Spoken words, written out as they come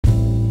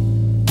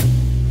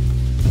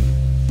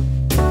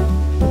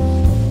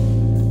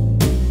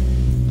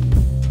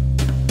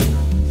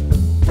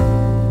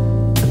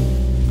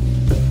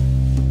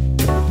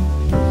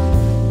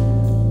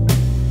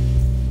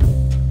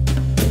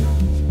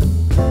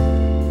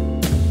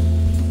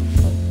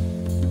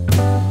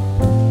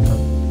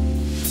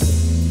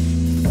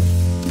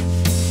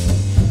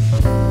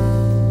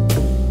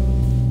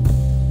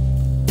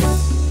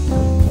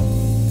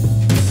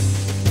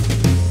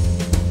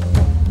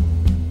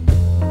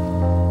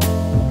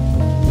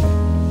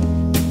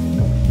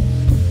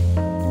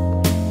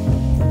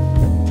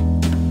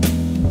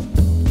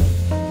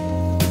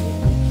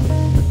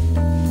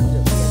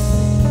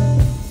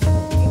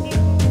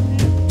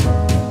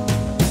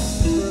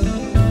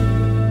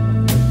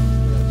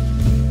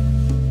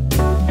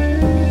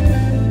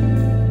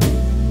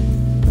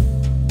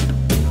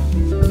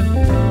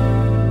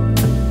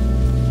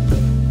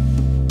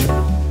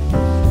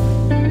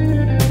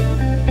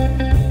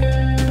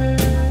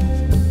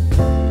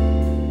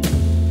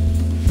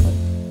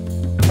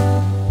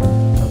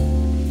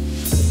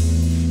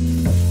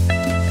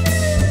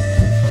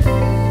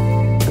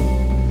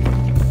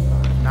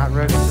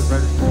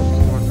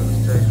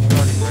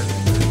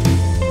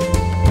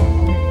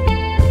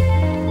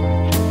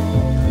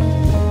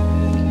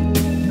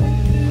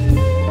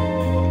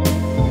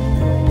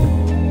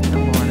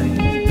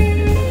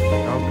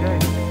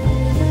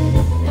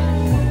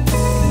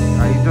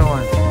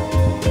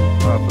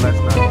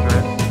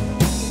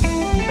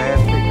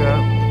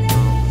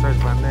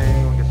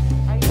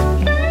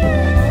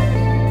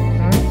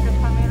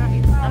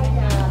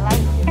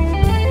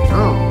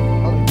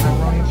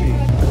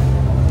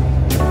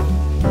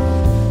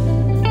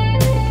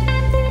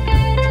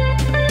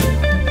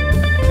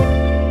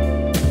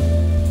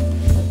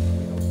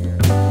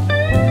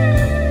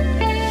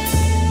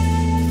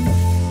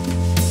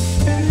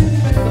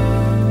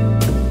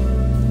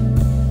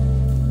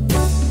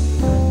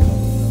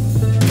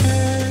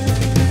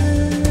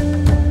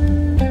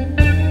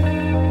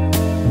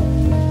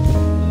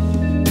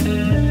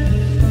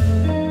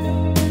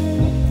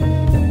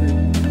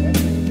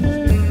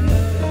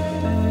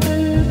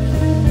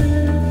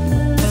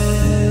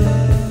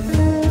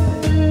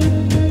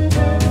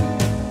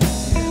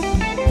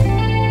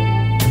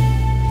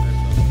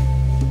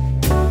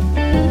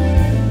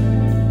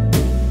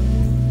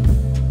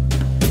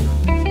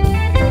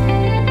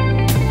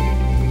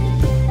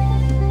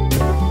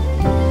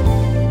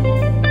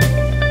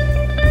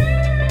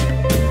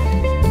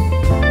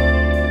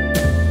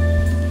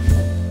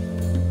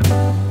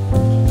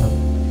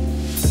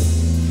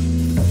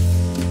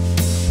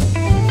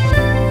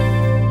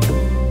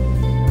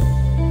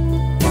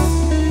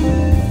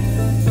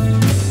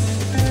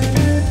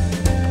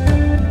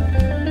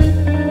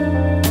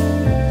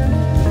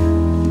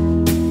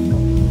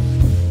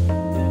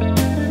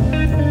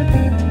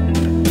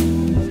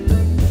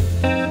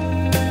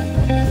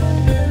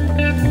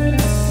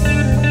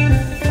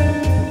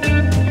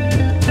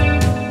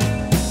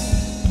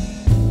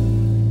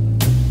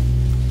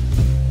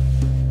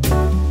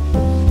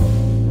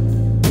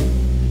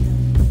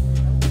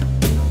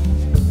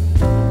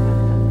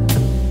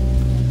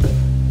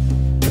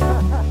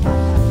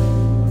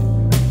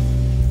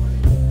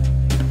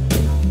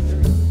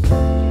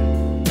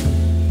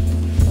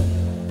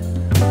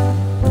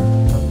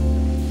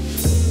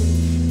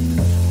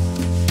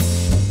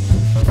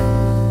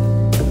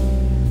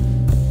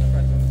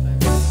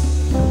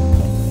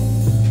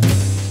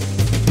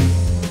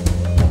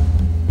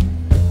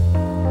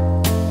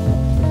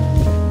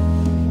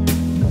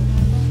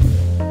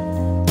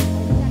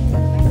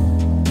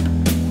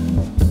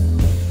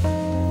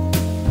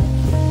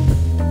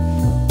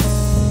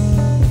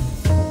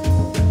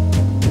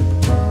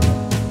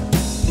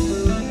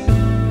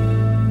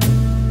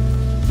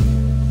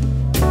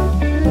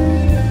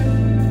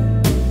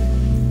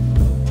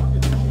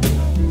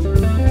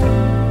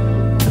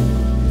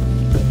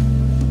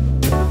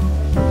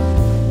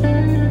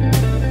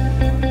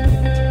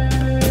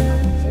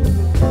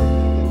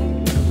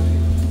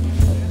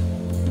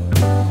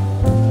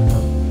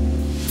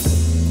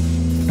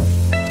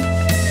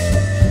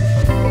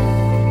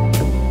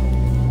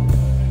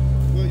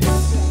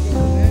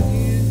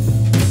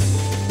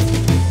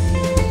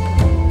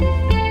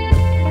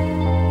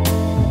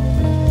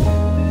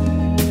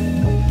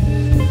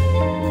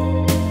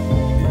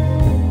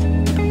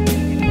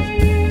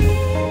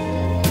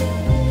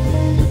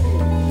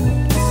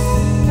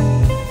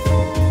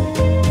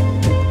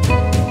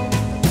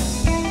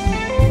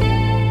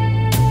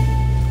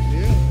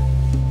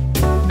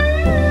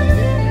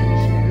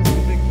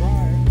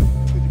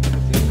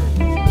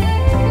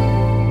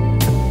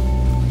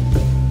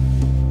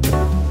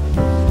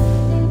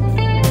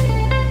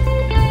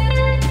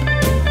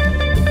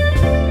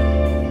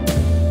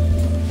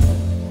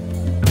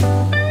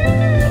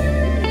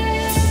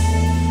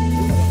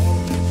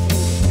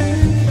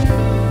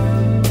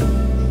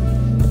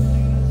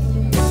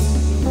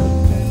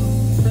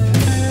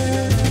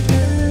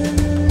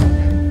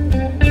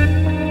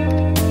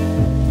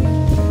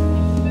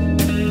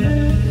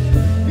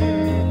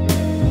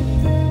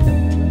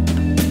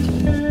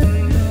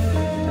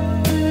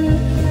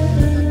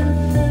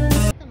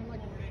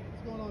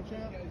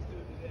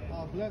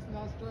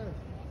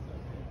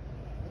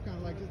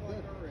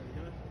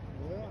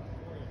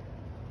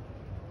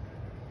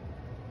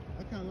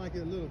kind of like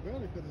it a little better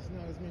because it's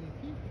not as many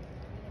people.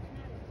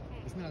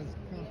 It's not as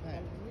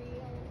compact.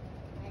 Real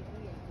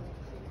idea of what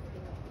she's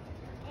doing.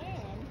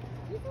 And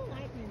people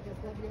like me just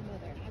love your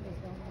mother. I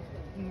just don't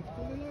understand.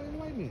 Well, they love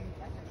white men.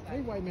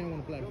 Every white man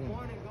want a black woman.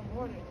 Good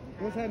morning.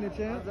 What's happening,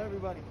 champ? How's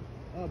everybody?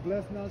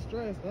 Blessed, not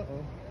stressed.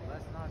 Uh-oh.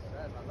 Let's not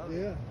stress. I love Yeah,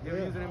 it. You ever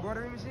yeah. use an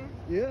embroidery machine?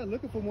 Yeah,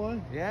 looking for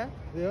one. Yeah?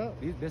 Yeah.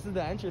 This is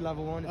the entry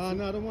level one. No,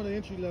 I don't want an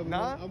entry level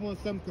Nah? one. I want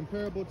something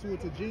comparable to a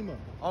Tajima.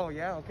 Oh,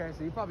 yeah? Okay.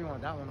 So you probably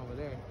want that one over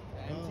there.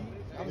 The empty.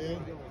 That was yeah. a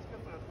good one.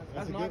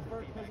 That's a my good-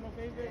 personal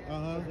favorite.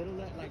 Uh-huh. It'll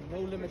let, like, no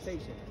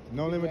limitation.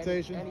 No You can do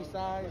limitation? Any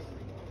size.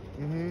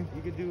 Mm-hmm.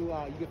 You could do,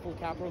 you get full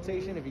cap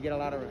rotation if you get a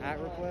lot of hat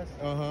requests.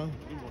 Uh-huh.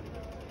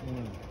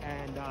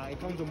 And it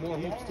comes with more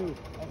hoops too.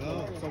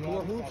 Oh. So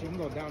more hoops, you can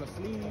go down the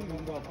sleeve, you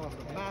can go across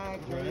the back,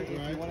 Right, if you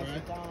right, want to right.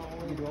 sit down,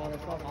 you can do all that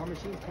stuff. Our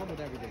machines come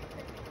with everything.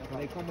 So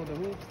they come with the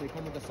hoops, they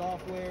come with the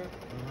software.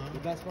 Uh-huh. The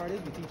best part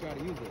is we teach you how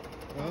to use it.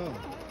 Oh.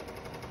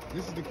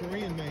 This is the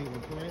Korean made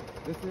one, correct?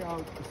 This is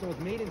so it's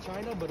made in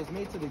China, but it's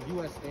made to the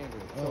U.S.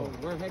 standard. Oh. So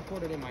we're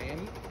headquartered in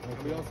Miami,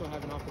 and we Okay. also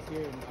have an office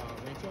here in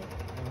Rancho.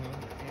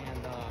 Uh-huh.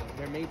 And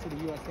they're made to the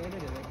U.S.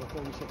 standard, and then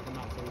before we ship them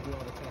out, so we do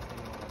all the testing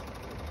and all that stuff.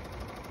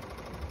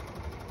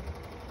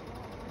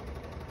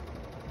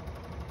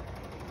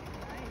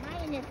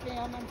 In your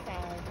film, I'm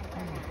sorry.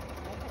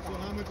 So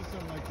how much is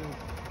something like this?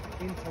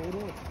 In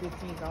total, it's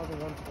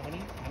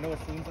 $15,120. I know it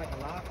seems like a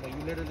lot, but you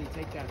literally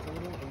take that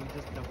total and you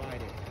just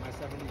divide it by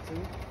 72,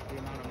 the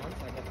amount of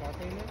months, like a car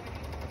payment.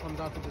 It comes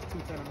out to just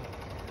 $210 a month.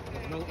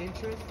 There's no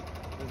interest,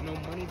 there's no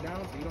money down,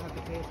 so you don't have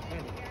to pay us a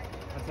penny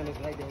until it's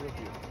right there with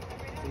you.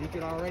 So you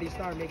can already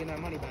start making that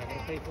money back.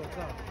 It'll pay for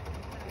itself.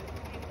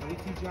 And we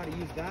teach you how to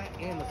use that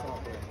and the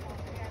software.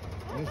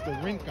 And it's the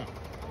Ricoma.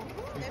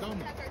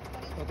 Ricoma.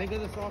 So think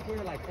of the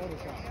software like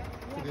Photoshop.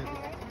 It is.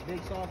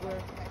 Big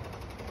software.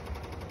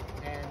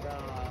 And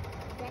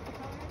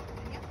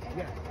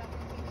yeah.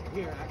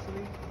 Here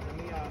actually, let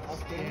me I'll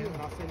scan you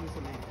and I'll send you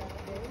some info.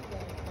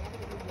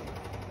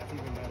 That's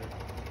even better.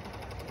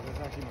 That's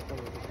actually my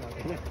photo.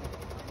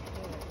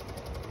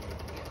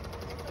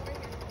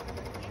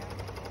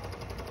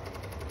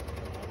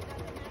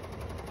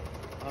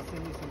 I'll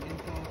send you some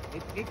info.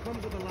 It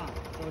comes with a lot,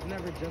 so it's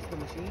never just the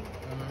machine.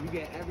 Uh-huh. You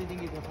get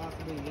everything you can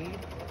possibly need,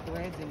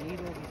 threads and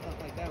needles and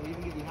stuff like that. We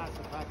even give you hats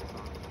to practice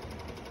on.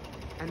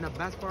 And the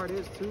best part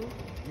is too,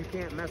 you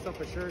can't mess up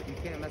a shirt, you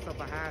can't mess up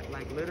a hat.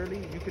 Like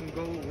literally, you can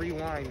go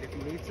rewind if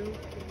you need to.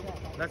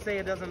 Let's say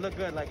it doesn't look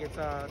good, like it's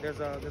there's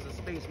a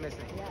space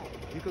missing.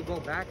 You could go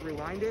back,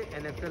 rewind it,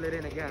 and then fill it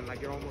in again,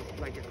 like you're almost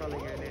like you're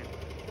filling it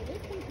in.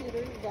 This computer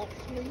is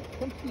actually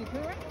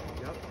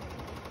computerized. Yep.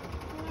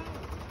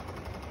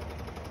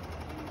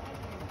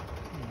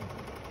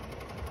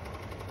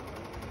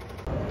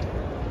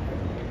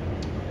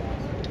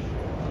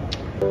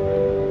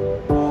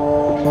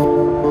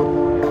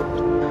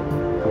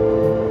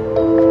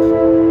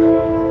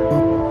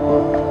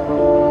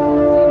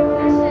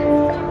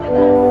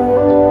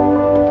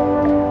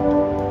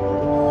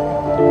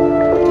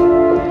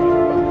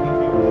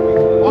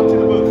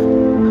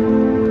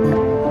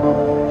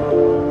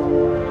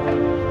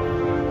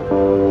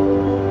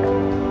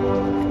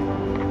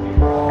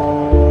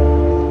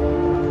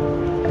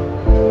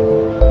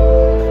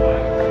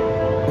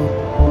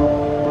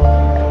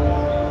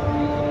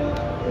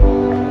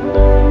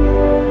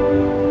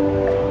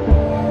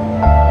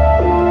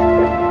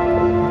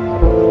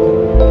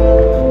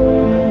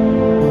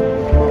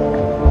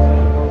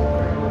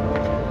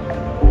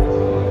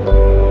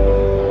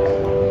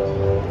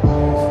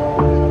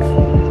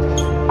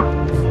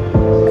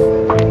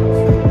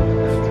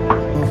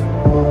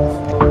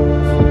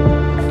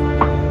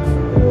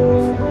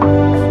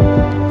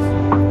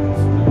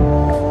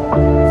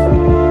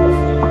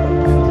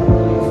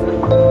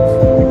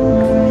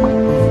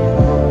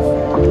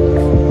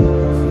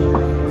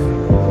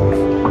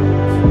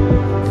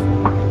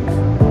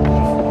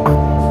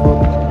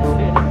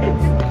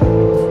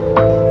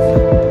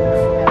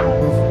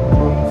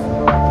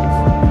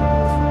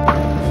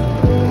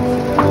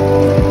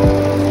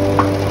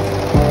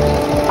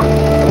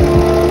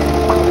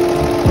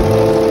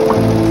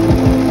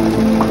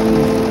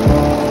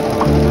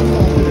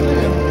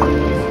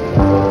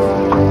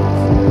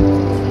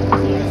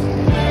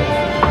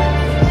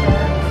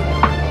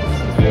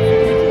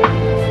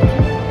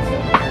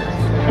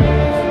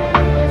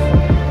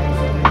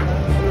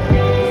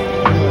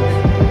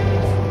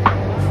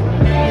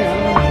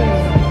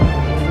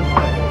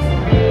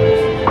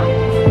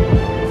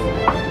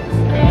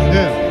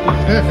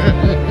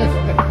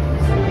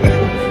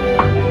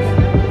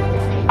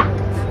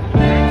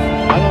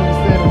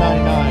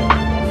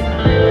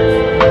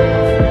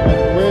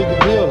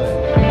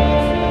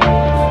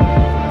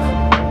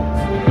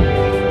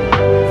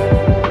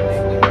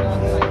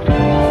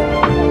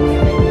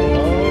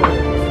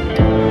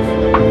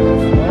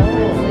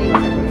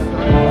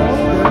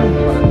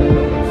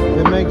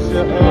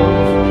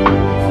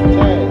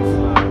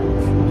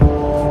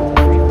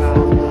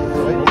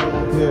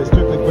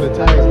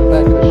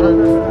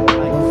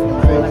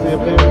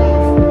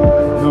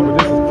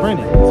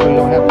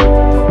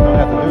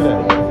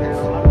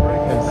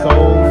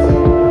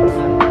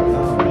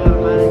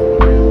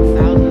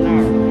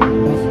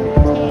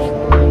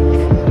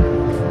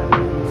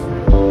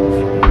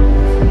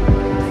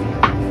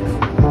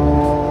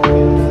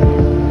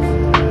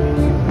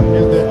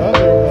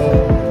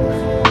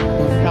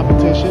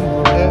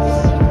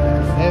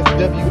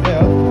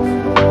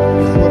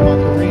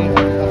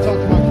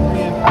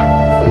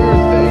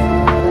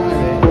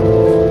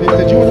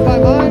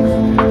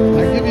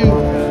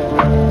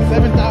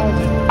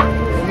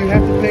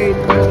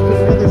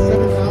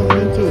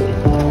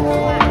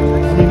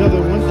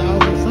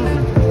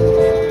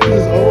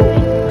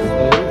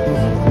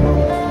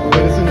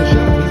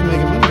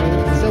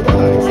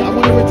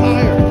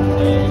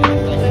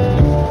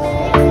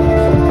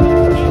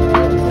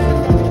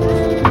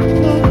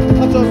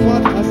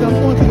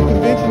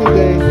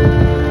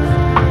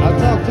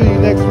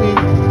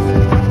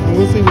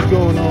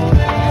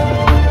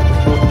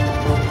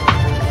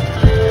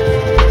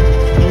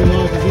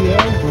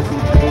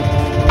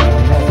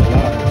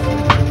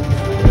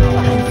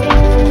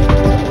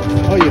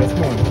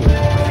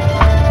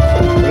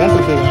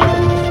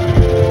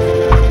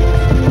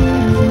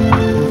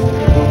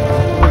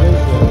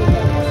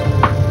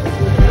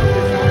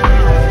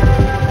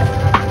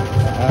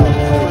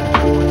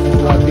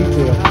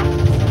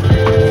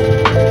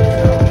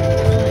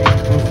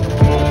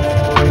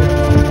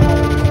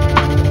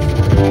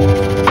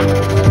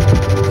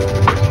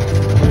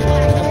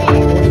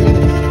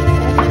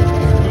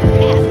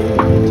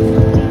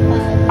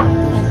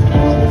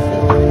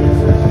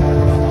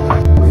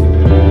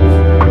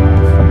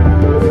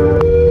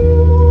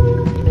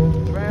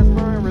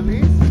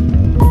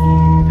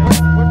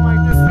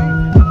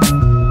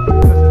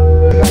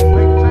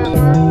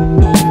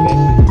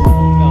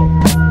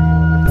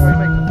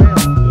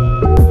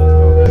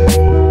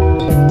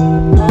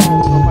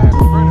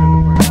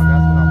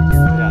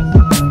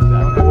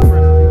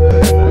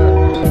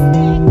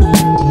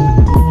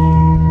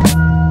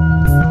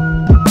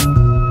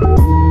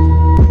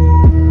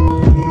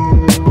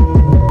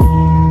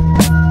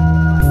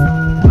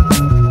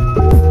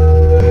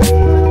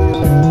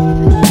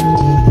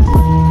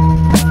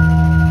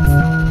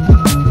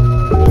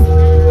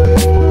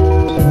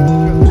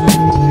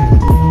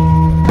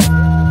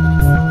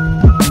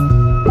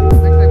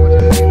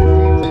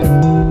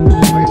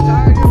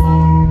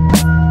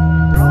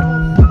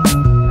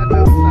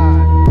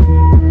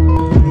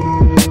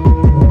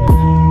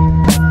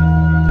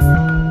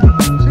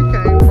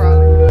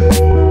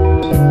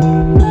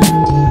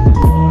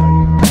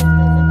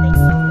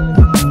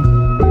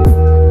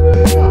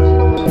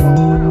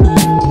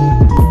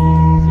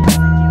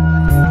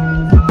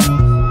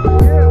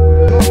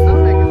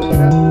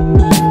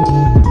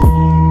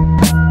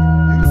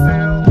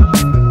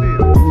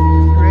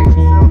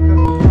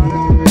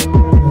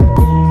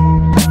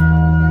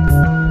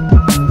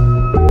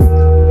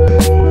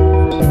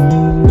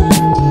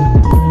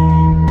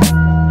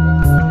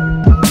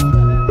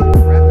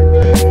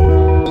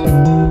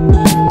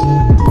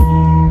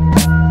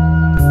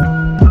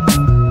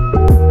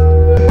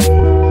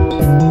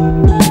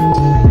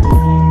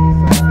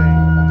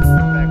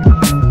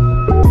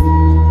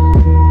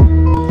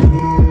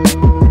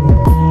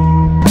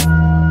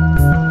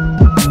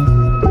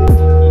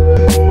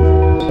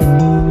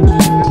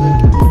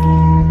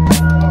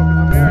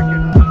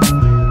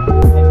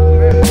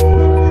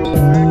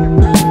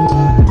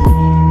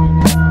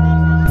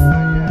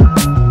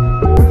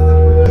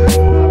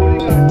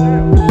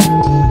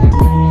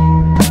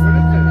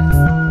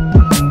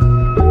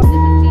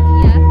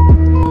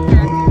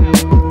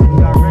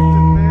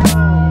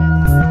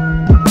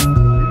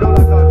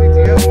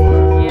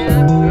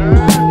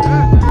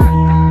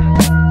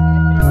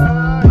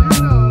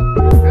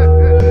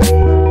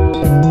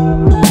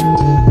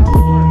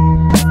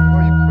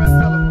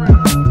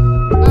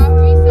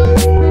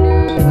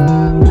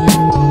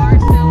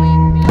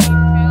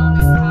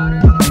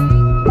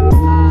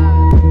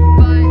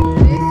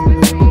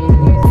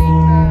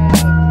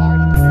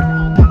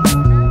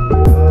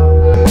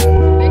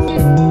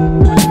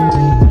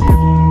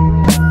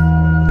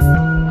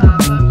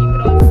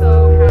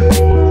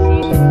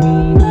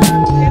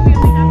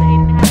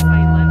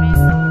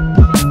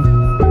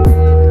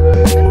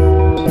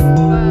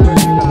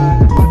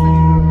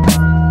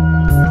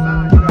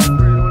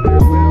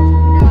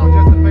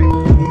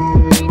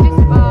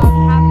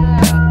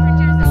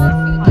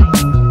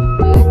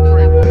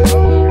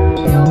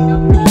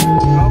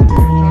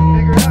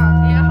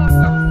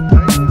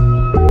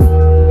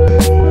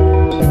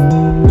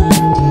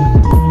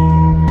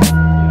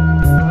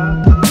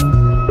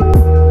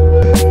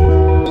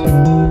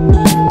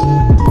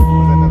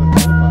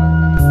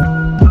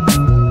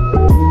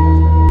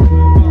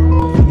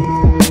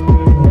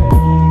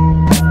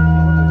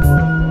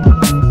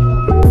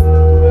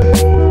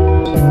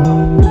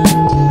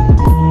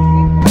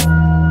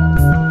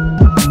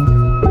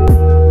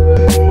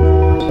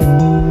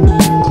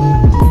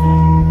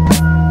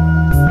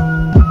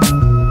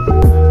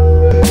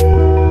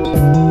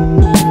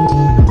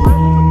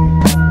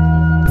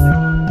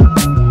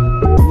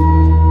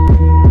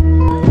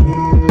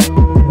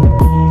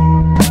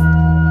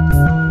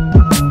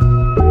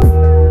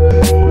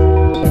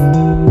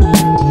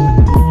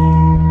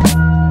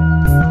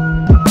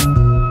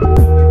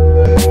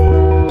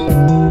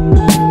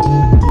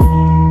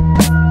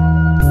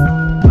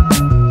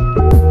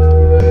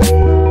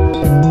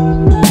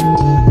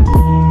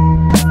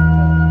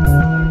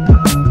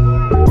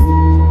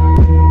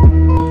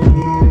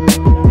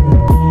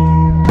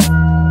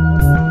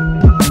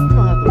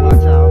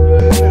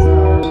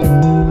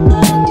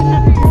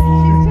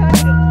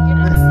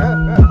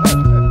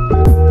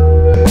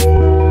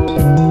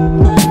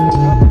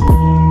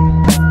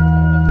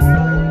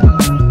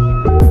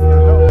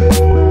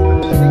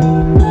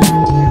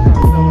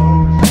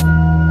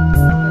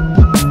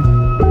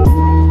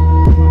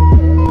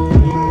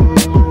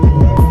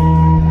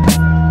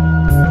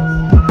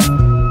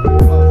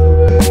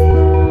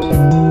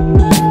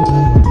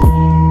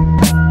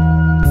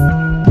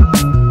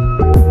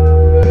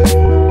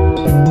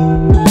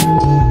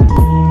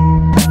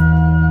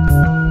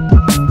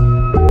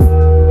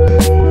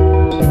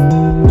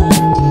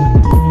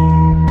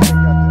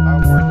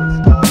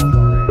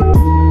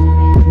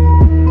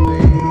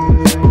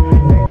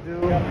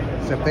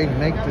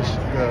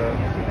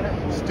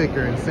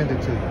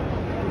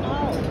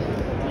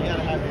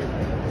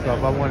 So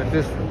if I wanted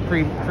this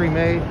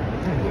pre-made.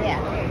 Yeah.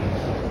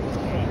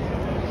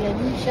 Yeah,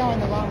 you showing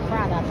the wrong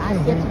product.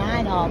 I stick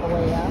mine all the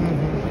way up.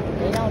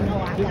 They don't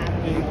know I got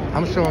it.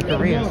 I'm showing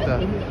Korean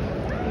stuff.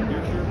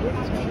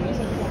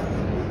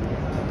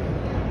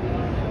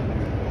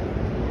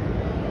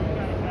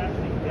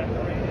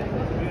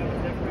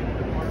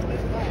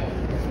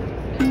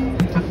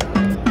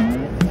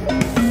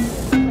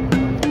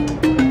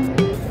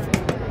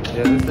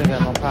 Yeah, this thing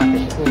got no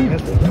pocket. Cool.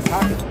 This is a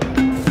pocket.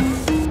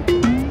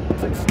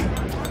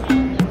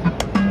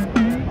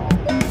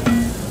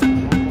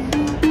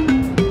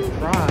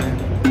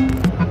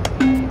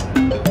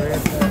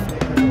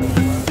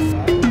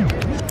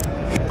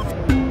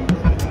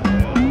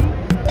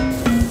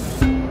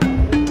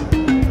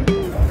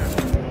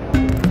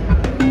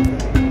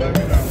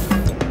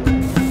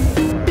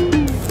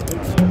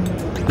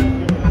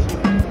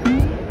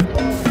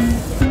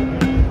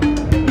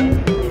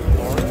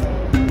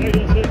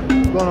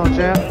 What's going on,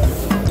 champ?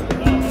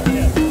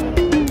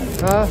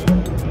 Huh?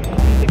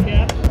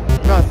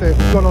 No, I said,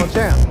 what's going on,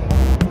 champ?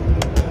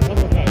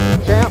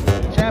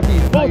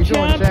 Champion. How you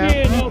doing, champ?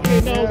 Okay,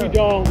 no, we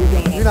don't.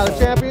 You're not a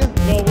champion?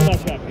 No, we're not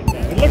champions.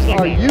 It looks like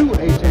Are you a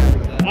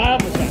champion? I'm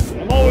a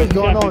champion. I'm always What's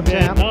going on,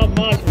 champ? Not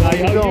much. How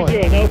you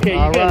doing? Okay,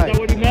 all you guys right. know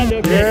what you meant?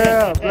 Okay.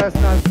 Yeah, bless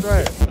not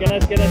stress. Get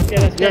us.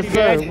 Yes,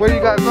 sir. Where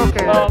you guys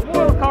located?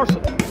 We're in Carson.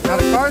 Out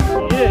of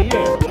Carson?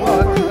 Yeah.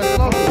 Oh, that's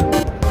local.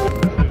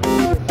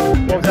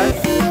 What was that?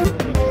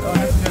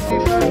 That's your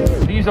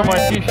t-shirt? These are my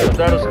t-shirts.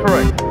 That is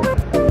correct.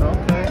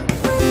 Okay.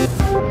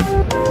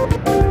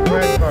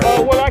 Where's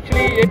Carson? Well,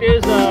 actually, it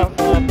is, I'll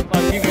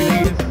give you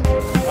these.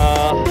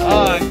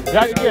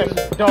 Yes,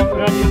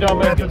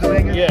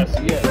 Pennsylvania? Yes.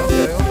 Okay.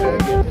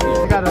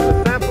 You got a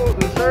sample of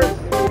the shirts?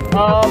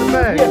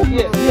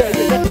 Yes,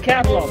 that's a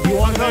catalog. You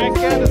want No, you to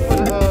scan this for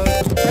the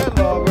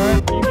catalog, right?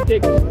 You can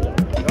take this.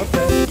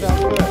 Okay,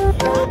 sounds good.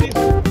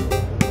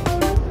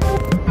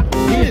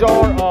 These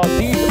are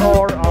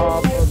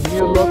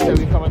new looks that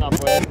we're coming up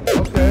with.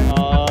 Okay. So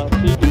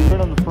you can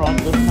print on the front,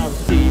 doesn't have a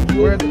seam.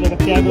 Where's like a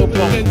candle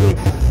plus.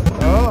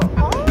 Oh.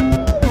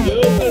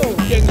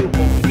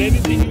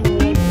 Anything you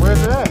want.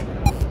 Where's that?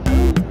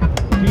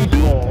 These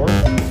are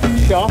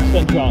shops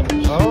and jobs.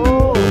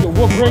 Oh. So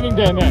we're bringing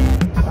them in.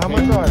 How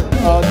much are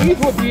they? These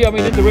would be, in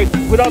the rate,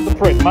 without the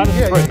print, minus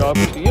Yeah, the print, yeah.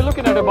 obviously. You're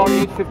looking at about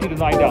 $8.50 to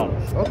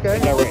 $9. Okay.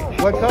 In that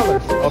range. What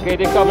colors? Okay,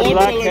 they cover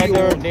black,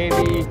 heather,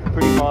 navy,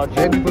 pretty much.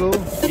 Baby blue?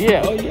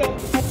 Yeah. Oh,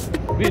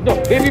 yeah. No,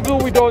 baby blue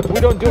we don't do.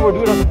 We're doing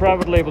it on the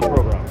private labels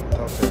program.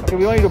 Okay,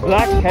 we only do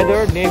black,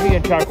 heather, navy,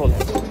 and charcoal.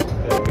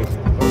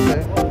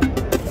 Okay.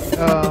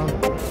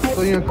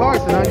 So you're in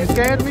Carson, huh? You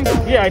scanned me?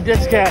 Yeah, I did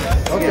scan.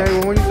 Okay, Yeah.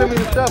 well when you send me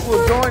the stuff,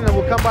 we'll join and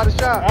we'll come by the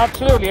shop.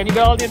 Absolutely, and you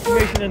got all the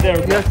information in there.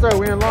 Yes, sir.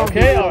 We're in Long Beach.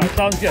 Okay, all right,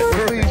 sounds good.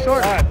 We'll see you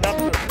shortly. All right,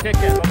 absolutely. Take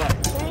care. Bye bye.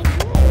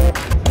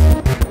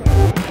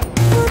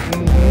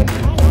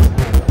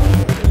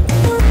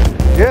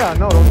 Yeah, I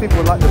know. Those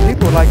people like the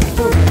people like it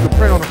too. You can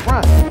print on the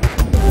front.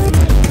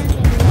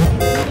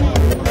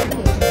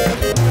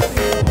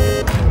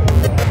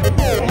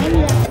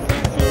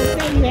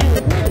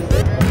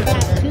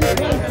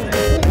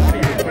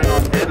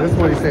 This is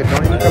what he said.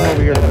 Don't even come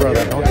over here to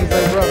brother. Don't you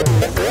say brother.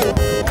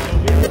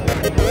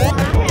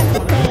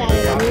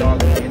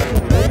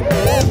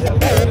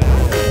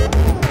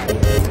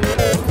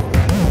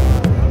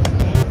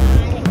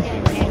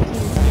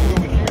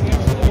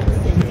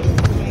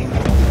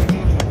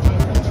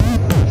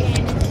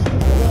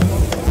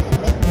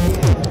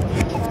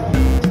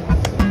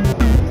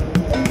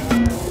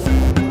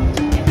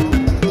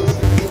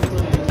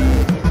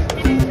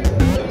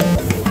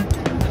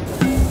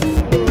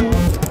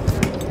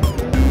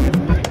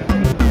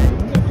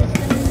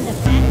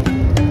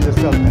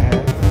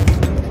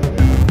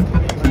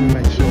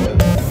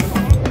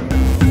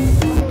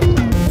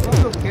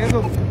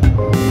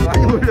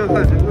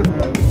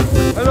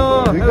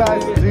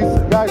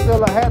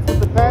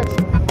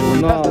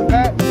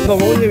 No,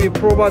 only we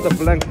provide the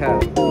blank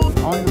hat.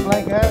 Only the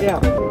blank hat? Yeah.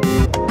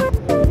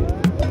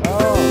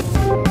 Oh.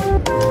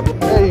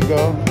 There you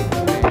go.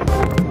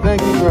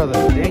 Thank you, brother.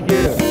 Thank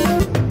you.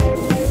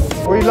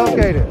 Where you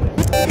located?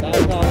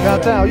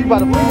 Downtown. You by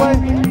the freeway?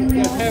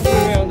 Yes,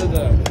 halfway under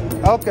there.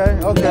 Okay.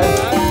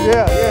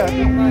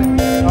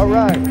 Yeah. All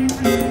right.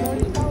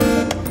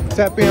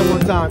 Tap in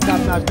one time. Top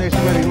Notch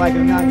Nation ready. Like it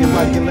or not, get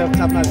right, get left.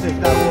 Top Notch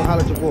Nation.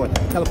 Holler at your boy.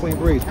 California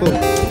Breeze. Cool.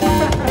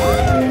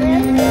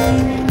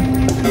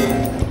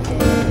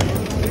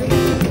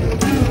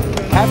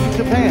 Happy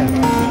Japan.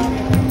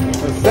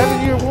 A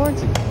 7-year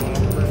warranty.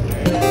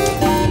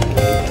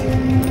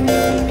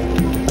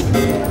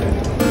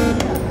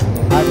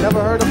 I've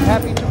never heard of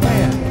Happy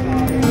Japan.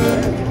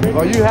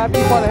 Are you happy?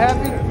 You want to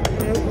happy?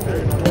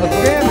 A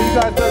scammer. You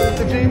guys up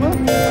to Tajima?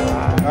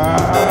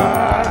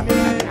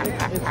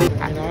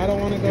 I don't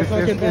want to go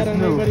talking bad on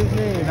anybody's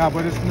name. No,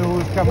 but it's new.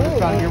 It's coming. It's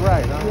trying to get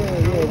right. Huh?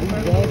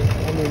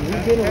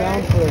 We've been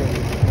around for a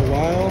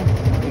while.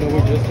 We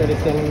just started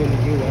selling in the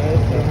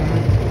U.S.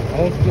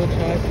 All steel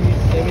chassis,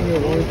 7-year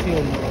warranty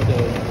on the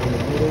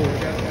middle.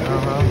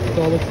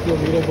 Solid steel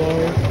needle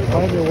bar.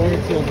 5-year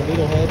warranty on the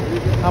needle head.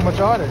 How much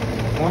are they?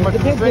 How much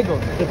is the single?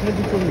 Depends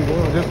which one you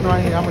want. This one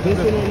right here, how much is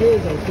This one right here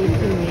is like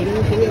 15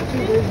 meters. So we have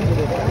two versions of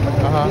it.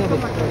 Uh-huh. We have a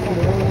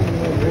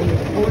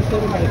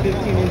 47 by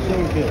 15 inch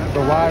showing kit.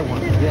 The wide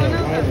one. Yeah,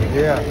 the wide one.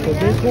 Yeah. So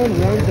this one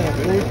runs at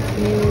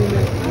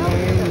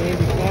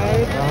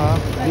 14,995.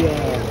 The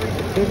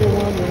bigger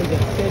one runs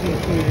at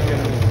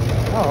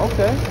 17,995. Oh,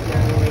 okay.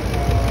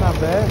 Not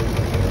bad.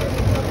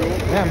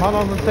 Damn, how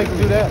long does it take to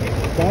do that?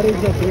 That is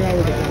a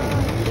 3-hour design.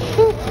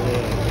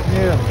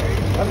 Yeah,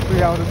 that's a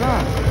 3-hour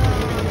design.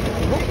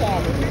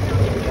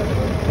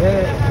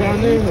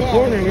 Down there in the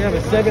corner, we have a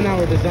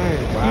 7-hour design.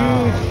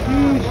 Wow.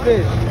 Huge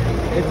fish.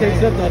 It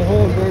takes up that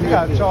whole embroidery. You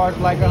got charged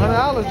like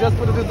 $100 just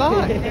for the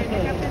design. But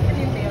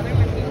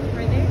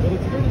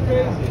it's pretty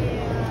crazy.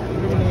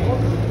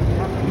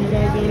 You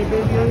guys doing a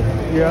business?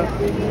 Yeah.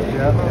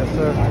 Yes,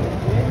 sir.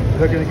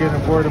 Looking to get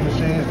embroidery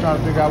machines, trying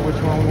to figure out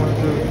which one we want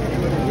to do.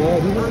 Yeah,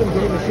 these are some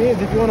great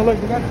machines. If you want to look,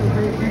 we got some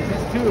great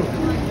features too.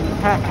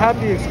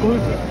 Happy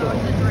exclusive.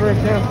 For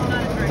example,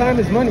 time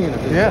is money in a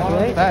business,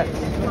 right? Facts.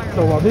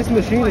 So while this is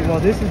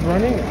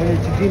running,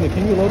 Tajima,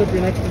 can you load up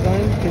your next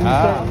design? Can you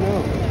start?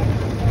 No.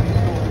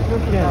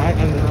 Yeah, I'm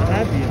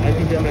happy. I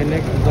can get my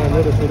next design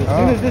loaded. So as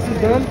soon as this is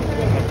done,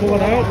 I pull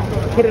it out,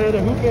 put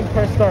another hoop in,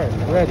 press start,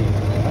 ready.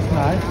 That's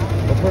nice.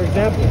 But for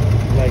example,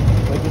 like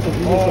you said,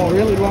 you need some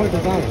really long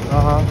designs.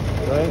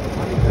 Right?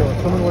 So if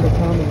someone were to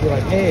come and be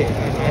like, hey,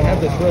 I have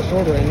this rush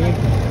order, I need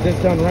this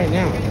done right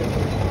now.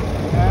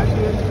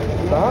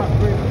 Stop.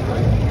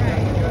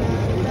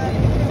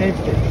 Save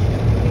state.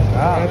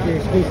 Happy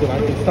exclusive. I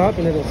can stop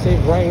and it'll save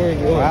right where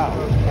you are.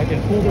 I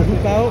can pull the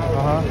hoop out.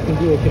 Can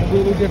do a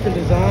completely different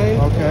design.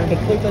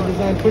 Complete that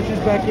design, pushes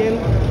back in,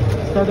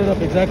 start it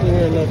up exactly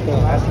where it left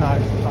off. That's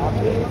nice.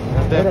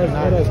 It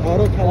has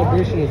auto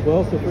calibration as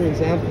well. So for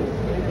example,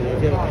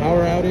 if you have a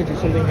power outage or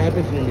something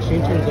happens and your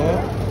machine turns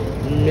off,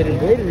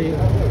 mid-embroidery,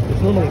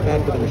 it's normally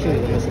bad for the machine.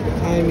 It'll mess up the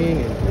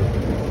timing and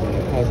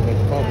cause a bunch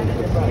of problems.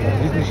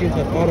 These machines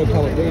have auto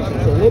calibration,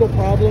 so little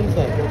problems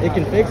that it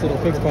can fix, it'll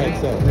fix by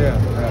itself.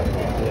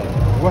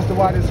 What's the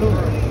widest hoop?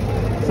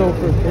 So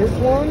for this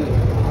one,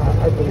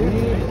 I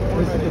believe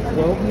this is a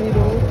 12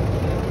 needle.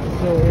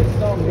 So it's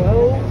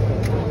 12.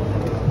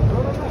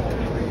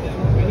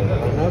 I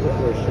have it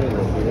for a shirt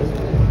right here,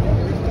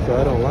 so I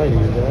don't lie to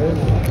you guys.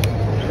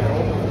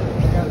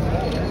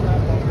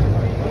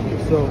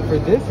 So for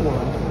this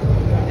one,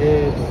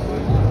 it's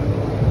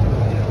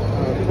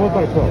 12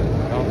 by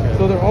 12.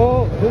 So they're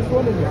all, this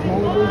one is a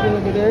smaller version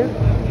over there.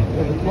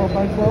 There's a 12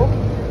 by 12.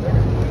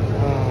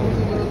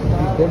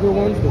 These bigger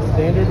ones, the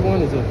standard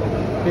one is a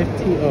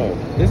 15,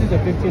 this is a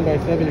 15 by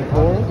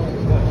 74.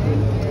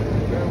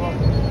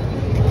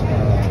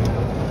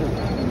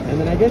 And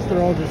then I guess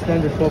they're all just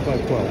standard 12 by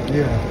 12.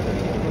 Yeah.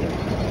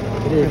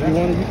 But here, if you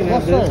want it, you can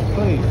have this.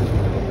 Please.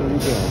 There you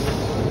go.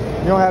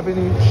 You don't have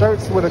any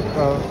shirts with a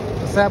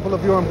sample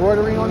of your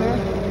embroidery on there?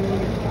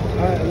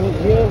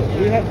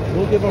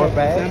 We'll give our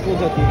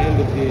samples at the end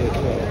of the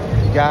show.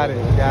 Got it.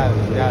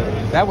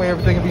 That way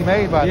everything can be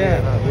made by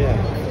then.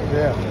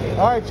 Yeah.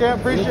 All right,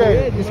 champ, appreciate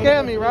it. You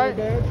scam me, right?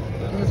 You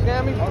gonna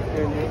scam me?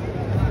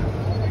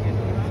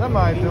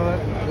 Somebody do it.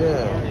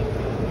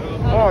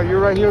 Yeah. Oh, you're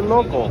right here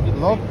local.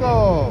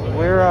 Local.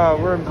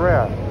 We're in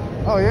Brea.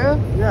 Oh, yeah?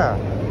 Yeah.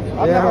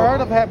 I've never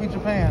heard of Happy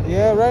Japan.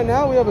 Yeah, right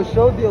now we have a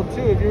show deal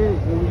too. If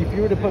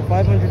you were to put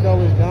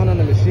 $500 down on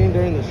the machine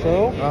during the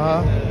show,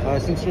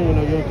 since you're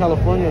in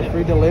California,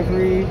 free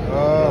delivery,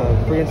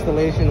 free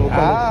installation, we'll come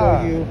and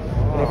show you,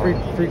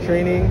 free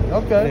training.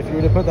 Okay. And if you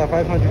were to put that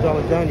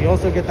 $500 down, you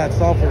also get that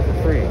software for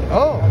free.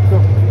 Oh,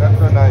 That's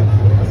so nice.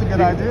 that's a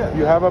good idea.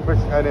 You have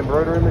an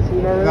embroidery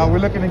machine already? No, we're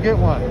looking to get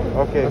one.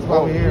 Okay. That's why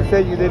we're here. You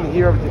said you didn't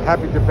hear of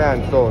Happy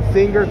Japan. So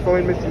Singer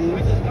sewing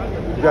machines,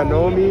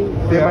 Janomi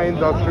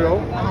semi-industrial,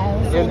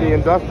 and the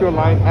industrial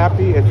line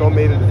Happy, it's all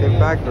made in the same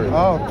factory.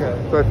 Oh, okay.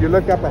 So if you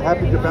look at the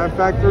Happy Japan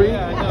factory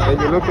and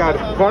you look at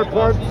car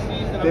parts,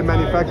 they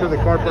manufacture the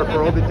car part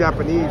for all the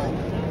Japanese.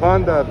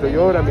 Honda,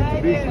 Toyota,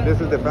 Mitsubishi, this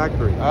is the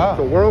factory. Ah.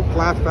 It's a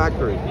world-class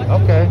factory.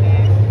 Okay.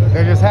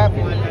 They're just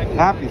happy.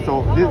 Happy.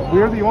 So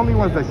we're the only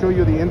ones that show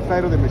you the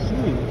inside of the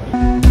machine.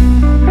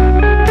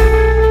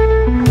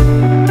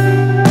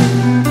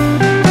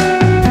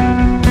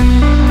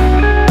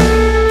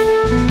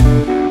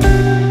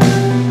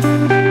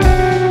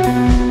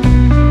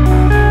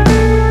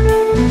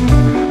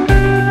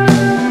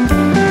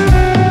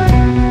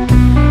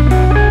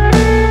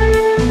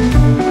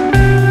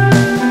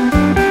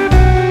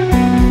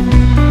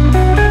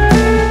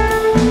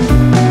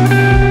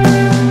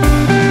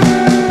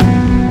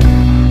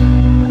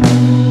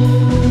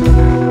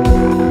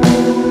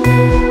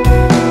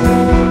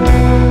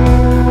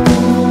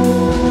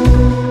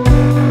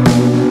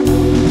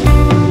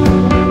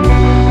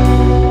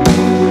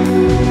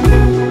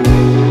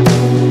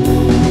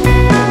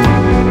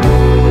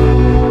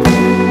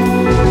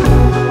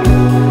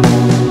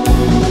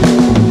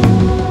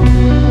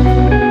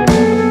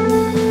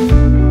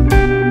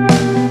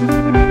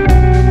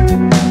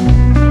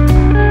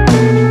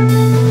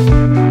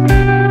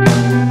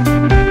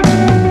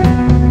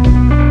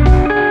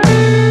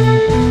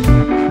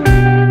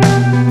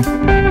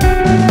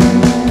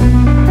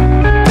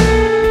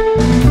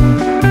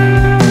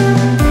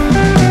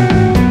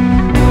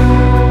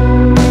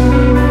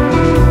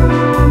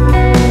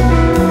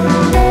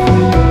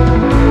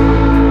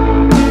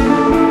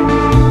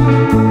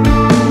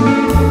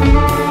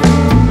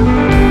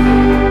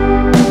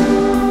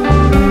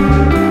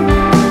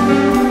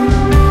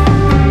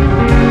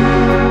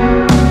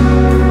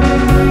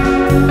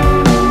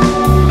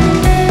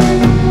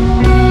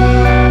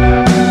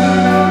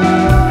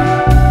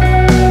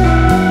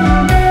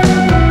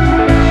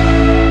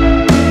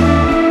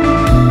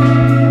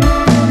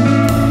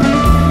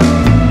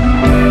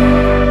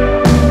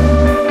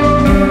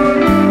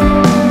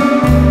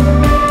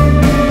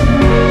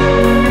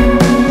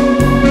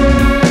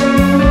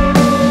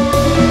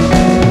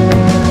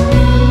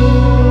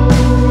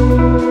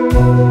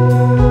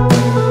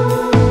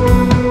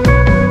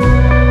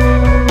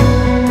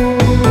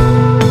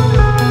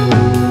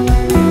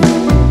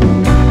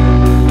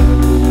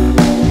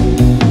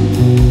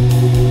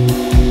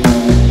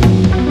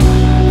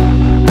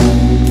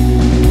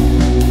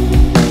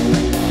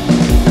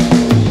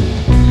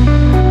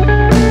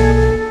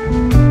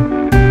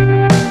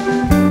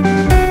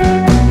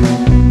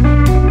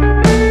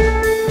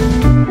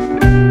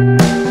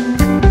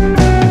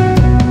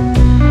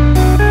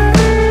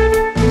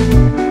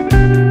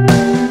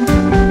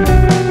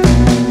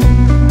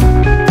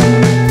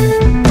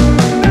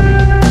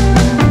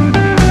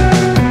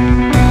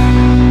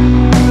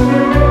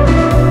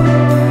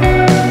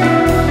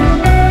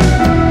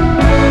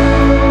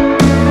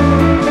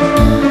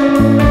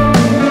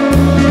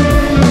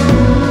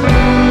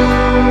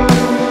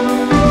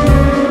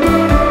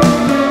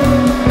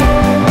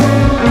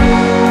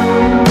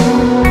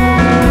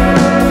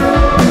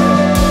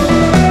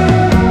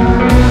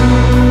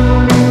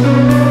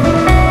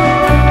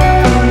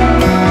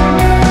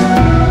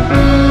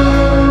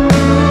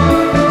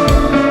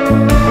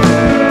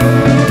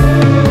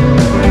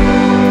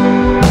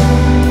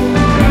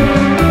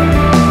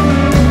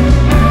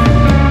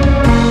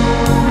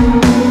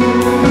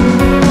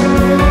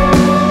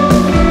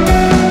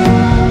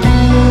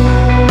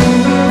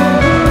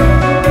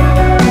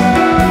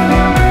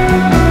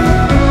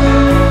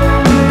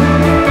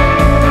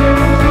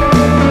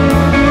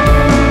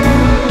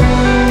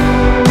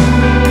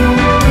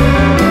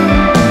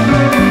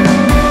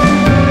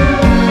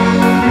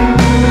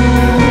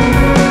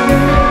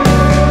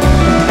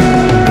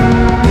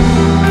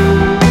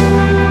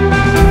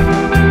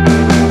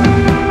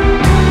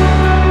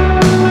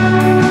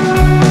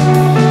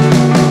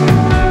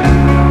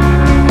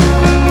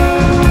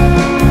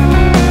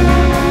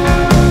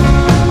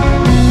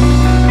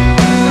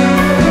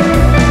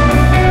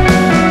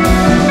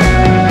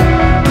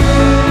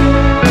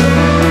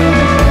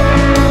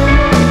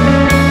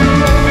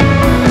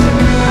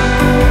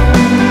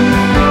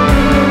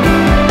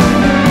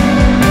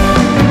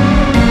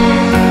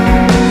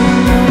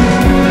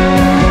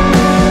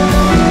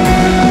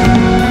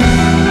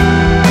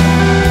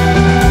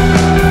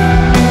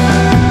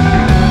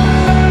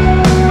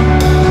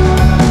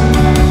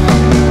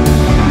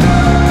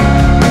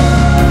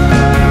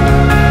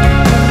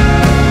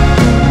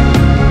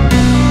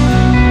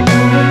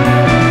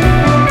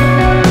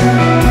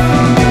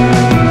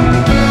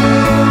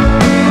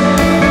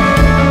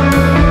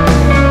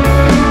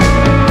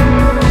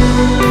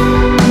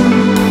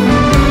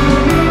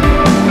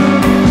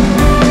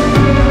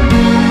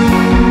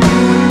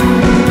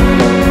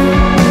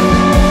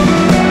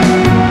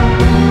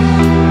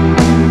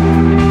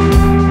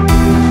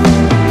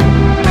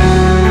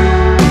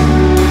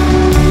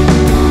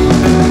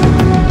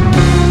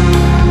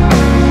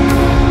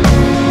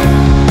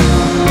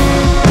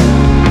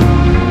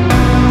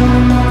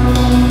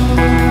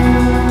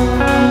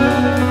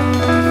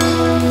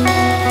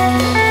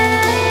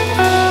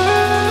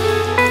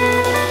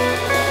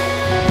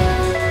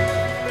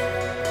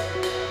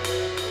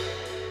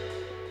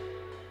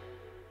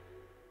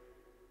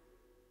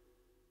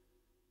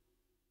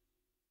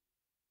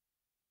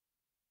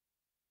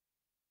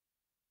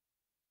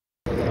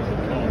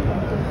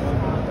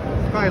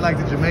 probably like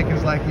the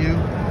Jamaicans like you.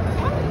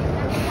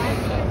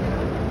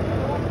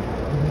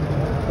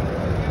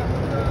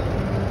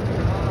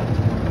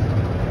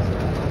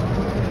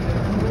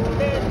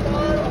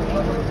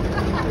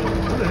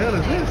 What the hell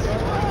is this?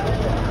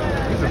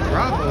 These are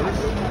Bravos.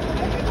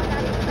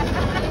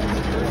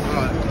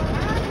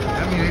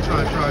 That means they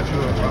trying to charge you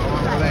an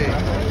arm and leg.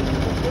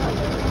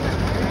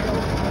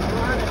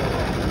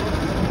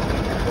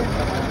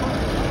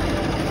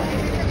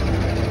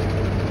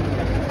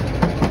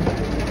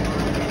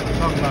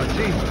 Talking about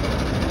Jesus.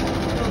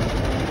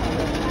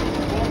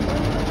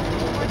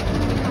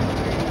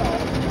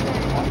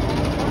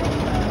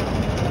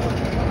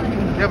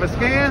 You have a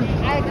scan?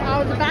 I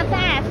was about to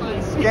ask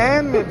you.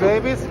 Scan me,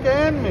 baby,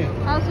 scan me.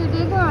 How's your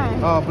day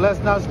going? Oh,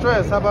 blessed, not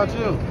stressed. How about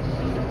you?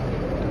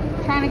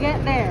 Trying to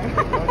get there.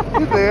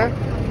 You there?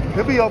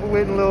 He'll be over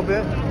with in a little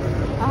bit.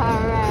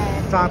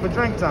 Alright. Time for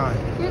drink time.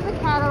 Here's a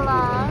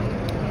catalog.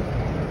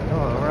 Oh,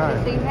 all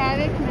right. So you have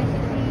it. Can I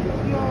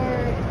see your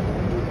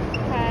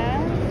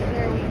pass?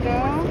 There we go.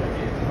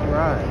 All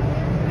right.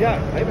 Yeah,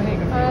 I even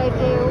hang Alright,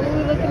 Jay, what are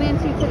we looking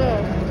into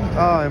today?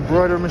 Oh,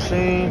 embroidery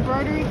machine.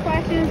 Embroidery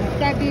questions.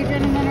 That be your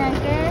gentleman right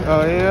there.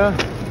 Oh, yeah?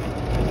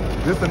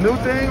 This a new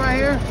thing right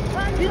here?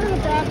 These are the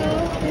Bravo.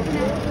 They've been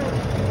out for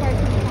quite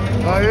some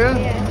time. Oh, yeah?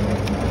 Yeah.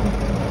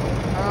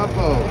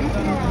 Bravo.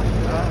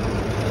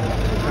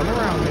 Come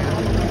around, man.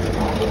 I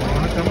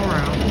want to come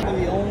around.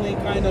 The only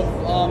kind of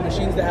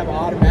machines that have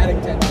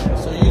automatic tension.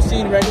 So you've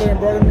seen regular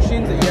embroidery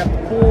machines that you have to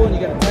pull and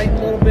you got to tighten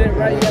a little bit,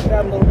 right? You have to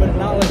have a little bit of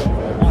knowledge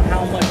on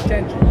how much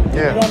tension. If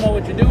Yeah. you don't know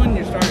what you're doing,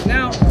 you're starting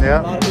out.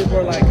 Yeah. A lot of people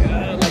are like,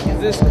 is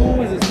this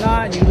cool? Is this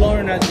not? And you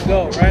learn as you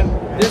go, right?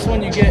 This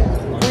one you get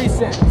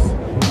presets.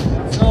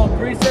 So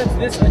presets,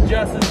 this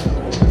adjusts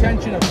the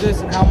tension of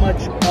this and how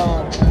much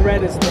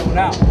thread is thrown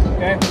out,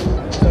 okay?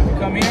 So if you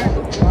come here,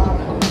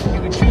 you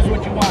can choose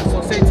what you want.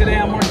 So say today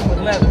I'm working with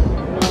leather.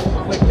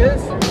 Click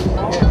this,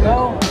 hit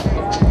go.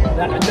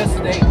 That adjusts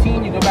to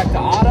 18, you go back to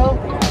auto,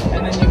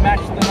 and then you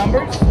match the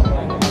numbers.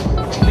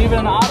 Leave it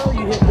in auto,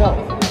 you hit go.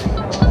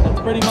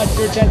 That's pretty much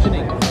your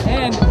tensioning.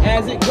 And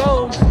as it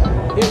goes,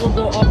 it will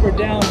go up or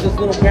down. This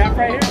little graph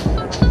right here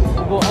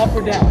will go up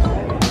or down.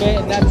 Okay,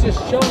 and that's just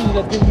showing you,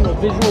 that's giving you a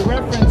visual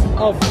reference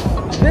of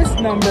this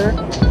number,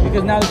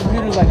 because now the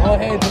computer's like, oh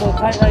hey, it's a little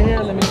tight right here,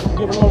 let me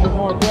give it a little bit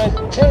more thread.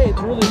 Hey,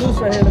 it's really loose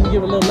right here, let me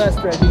give it a little less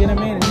thread. You get what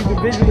I mean? And you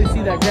can visually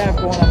see that graph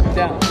going up and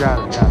down. Got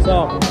it, got it.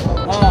 So,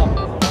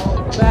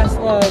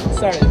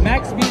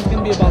 max speed is going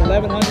to be about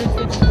 1100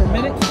 stitches per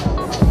minute.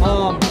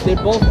 They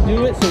both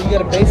do it, so you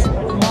got a base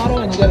model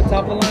and you got a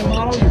top of the line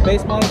model. Your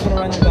base model is going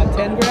to run you about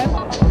 10 grand.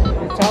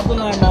 Your top of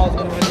the line model is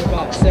going to run you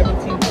about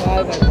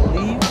 17.5, I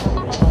believe.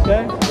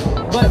 Okay?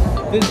 But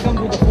this comes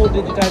with a full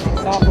digitizing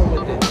software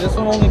with it. This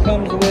one only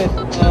comes with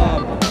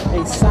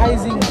a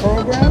sizing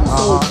program,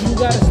 so you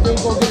got to still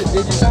go get it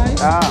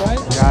digitized, right?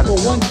 Got it. So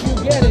once you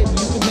get it,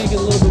 you can make it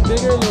a little bit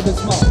bigger, a little bit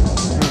smaller.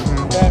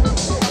 Okay?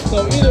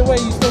 So either way,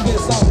 you still get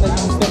something that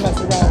you can still mess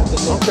around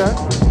with it. Okay.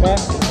 Okay?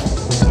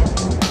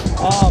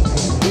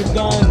 We've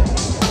done,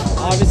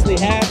 obviously,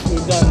 hats.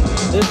 We've done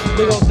this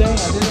big old thing.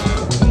 I did it on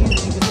some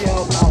keys. You can see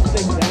how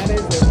thick that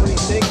is. They're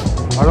pretty thick.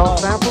 Are those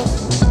samples?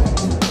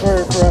 For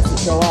us to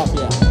show off,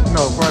 yeah.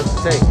 No, for us to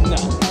take. No.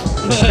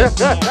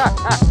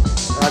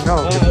 I know.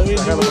 We've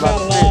got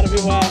a lot of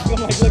people ask.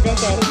 I'm like, look, I'm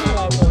sorry. This is a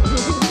lot of fun. You can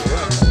see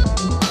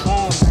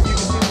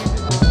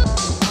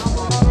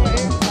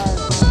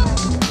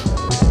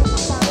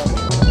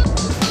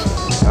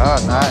Oh,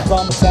 nice. it's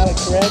all metallic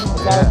thread.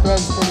 Metallic thread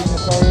is pretty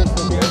notorious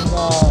for being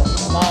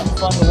not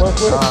fun to work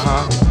with. You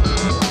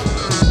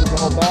can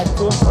go back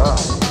to it.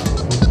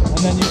 And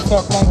then you can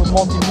start playing with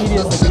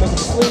multimedia. So if you look at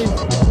the sleeve,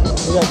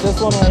 we got this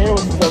one right here,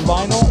 which is the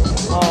vinyl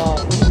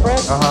heat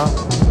press. And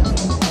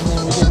then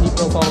we did heat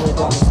press all the way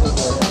down the sleeve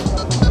right here.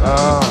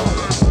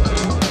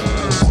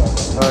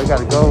 Oh, you got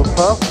a gold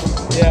puff?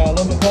 Yeah, a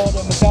little bit gold, a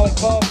metallic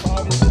puff,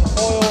 obviously the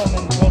foil, and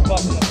then gold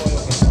puff in the foil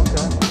again.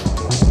 Okay.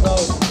 So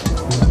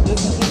this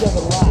machine does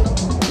a lot.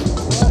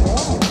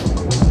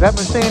 That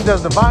machine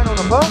does the vinyl and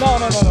the buff? No.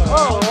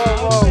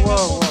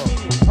 Whoa.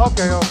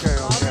 Okay.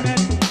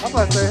 I'm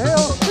about to say,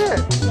 hell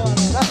shit.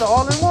 That's an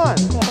all-in-one.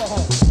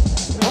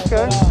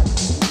 Okay.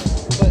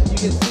 But you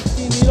get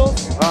 16 needles.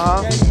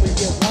 Okay, but you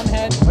get one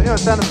head. Oh, you're in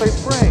Santa Fe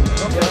Springs.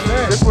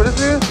 Yes, This what this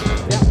is?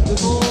 yeah,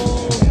 this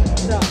whole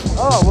shop.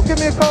 Oh, well, give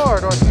me a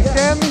card or you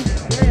scan me?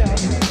 Yeah, I'll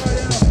give you a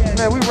card now, okay.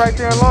 Man, we right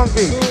there in Long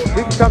Beach.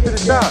 We can come to the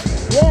shop.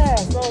 Yeah,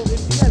 so if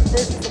you guys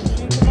purchase a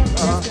machine from us,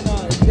 you guys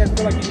can, if you guys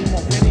feel like you need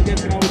more training, you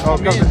guys can always Oh,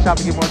 come come in. to the shop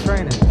to get more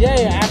training.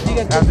 Yeah, after you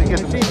guys purchase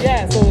the machine.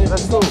 Yeah,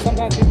 so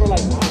sometimes people are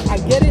like, I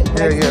get it,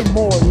 but I need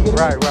more. You get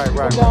Right.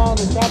 Come down,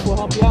 the shop will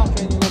help you out,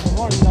 train you a little bit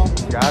more, you know.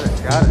 Got it.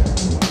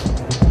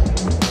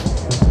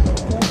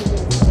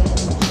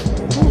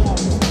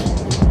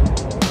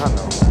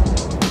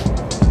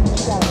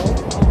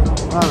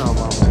 I know,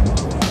 mama.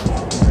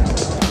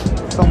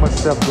 So much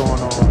stuff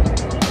going on.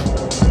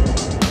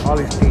 All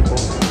these people.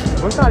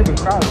 Well, it's not even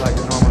crowded like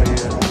it normally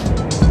is.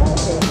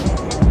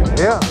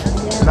 Yeah.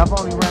 And I've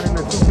only ran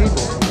into 2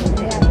 people.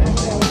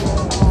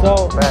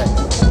 So, Back.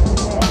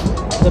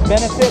 the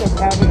benefit of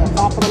having a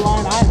top of the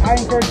line. I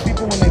encourage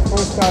people when they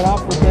first start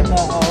off within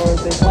or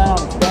they plan on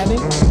expanding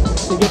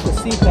to get the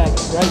C package,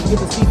 right? You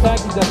get the C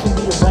package, that's going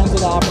to be your brains of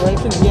the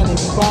operation. Again, if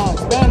you plan on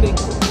expanding,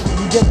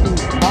 you get the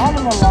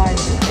bottom of the line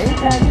A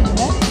package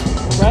next,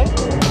 right?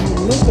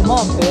 You link them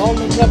up, they all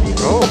link up, you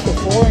can link up to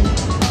 4 and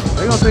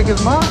They gonna think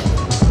it's mine.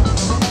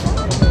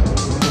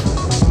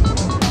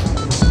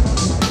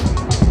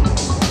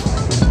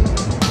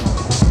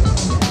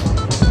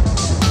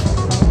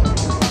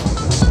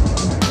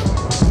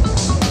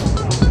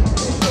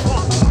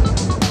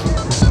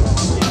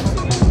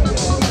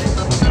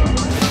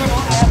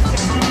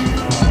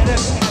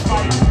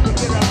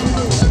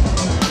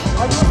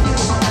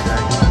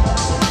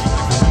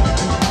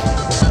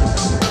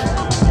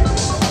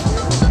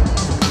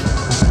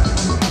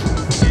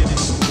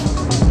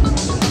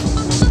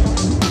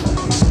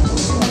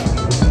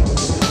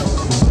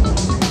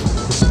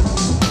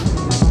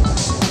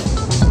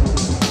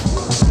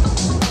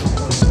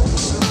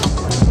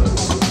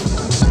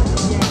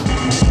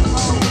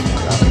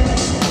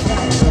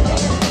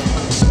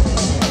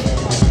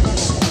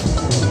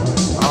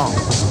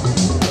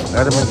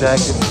 Letterman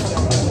jackets,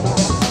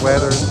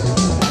 sweaters.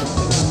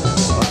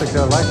 I think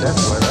they'll like that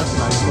sweater. That's a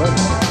nice sweater.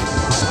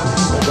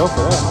 They'll go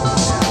for that.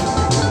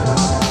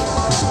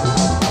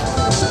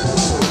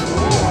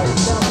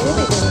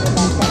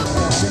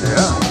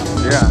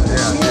 Yeah.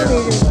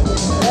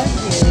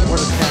 What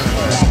is Canada?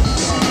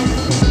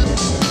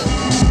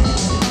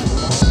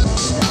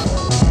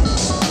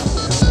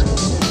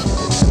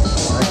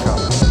 That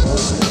color.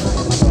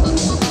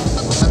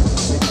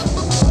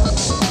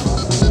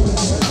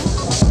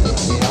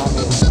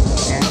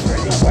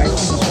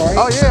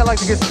 Oh yeah, I like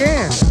to get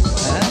scanned.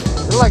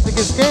 I like to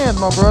get scanned,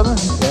 my brother.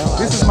 Well,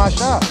 this is my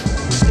shop.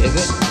 Is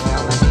it?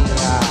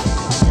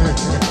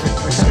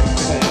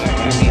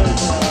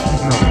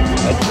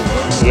 Well,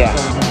 yeah.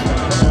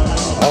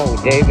 Oh,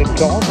 David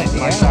Coleman.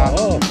 My Yeah. shop.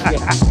 Oh,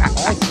 yeah.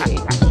 I see.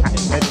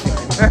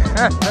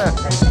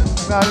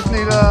 No, I just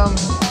need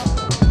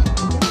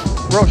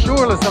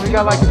brochure or something. You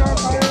got like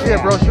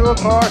brochure,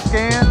 car,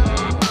 scan,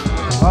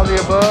 all the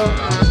above.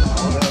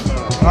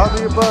 All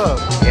the above.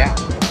 Yeah.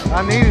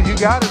 I need it. You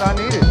got it. I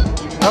need it.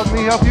 Help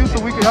me help you so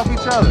we can help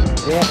each other.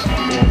 Yes.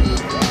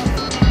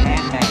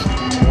 Handmade.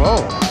 Whoa.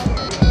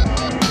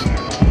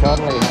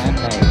 Totally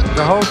handmade.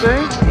 The whole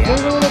thing?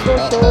 There's a little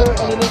brochure,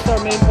 and then it's our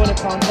main point of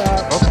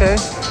contact. Okay.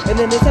 And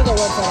then this has a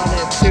website on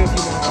it too, if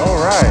you want. All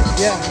right.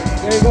 Yeah,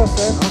 there you go,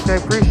 sir. Okay,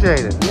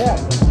 appreciate it. Yeah.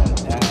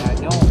 I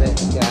know that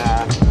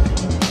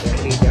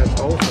he does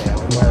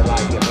wholesale, where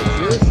like if it's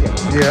your shop,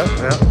 Yeah.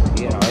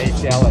 you know, they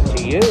sell it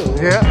to you.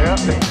 Yeah.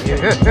 You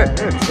sell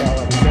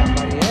it to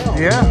somebody else.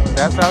 Yeah,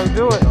 that's how we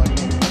do it.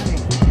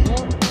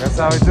 That's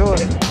how we do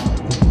it.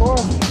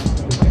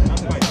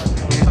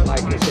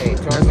 Like you say,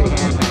 totally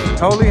handmade.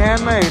 Totally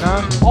handmade,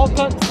 huh? All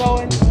cut and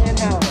sewn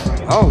in-house.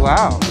 Oh,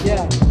 wow.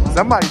 Yeah.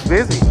 Somebody's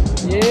busy.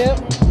 Yep.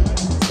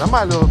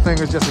 Somebody's little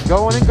fingers just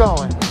going and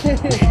going.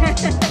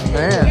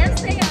 Man. Yes,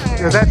 they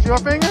are. Is that your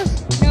fingers?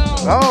 No.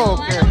 Oh,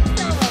 no, okay. I don't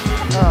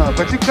sew them.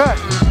 But you cut.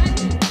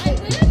 I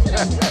wish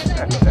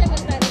I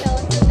was that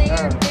talented. They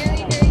are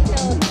very, very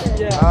talented.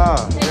 Yeah.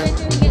 They've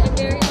been doing it a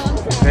very long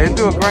time. They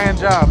do a grand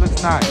job.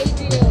 Looks nice.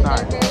 They do. Nice.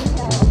 They're very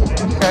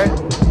talented. Okay.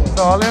 So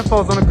all the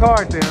info's on the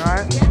card then,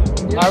 right?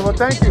 Yeah. All right, well,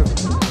 thank you.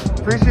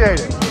 Appreciate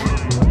it.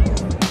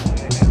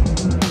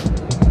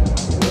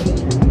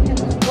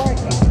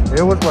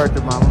 It was worth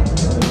it, Mama.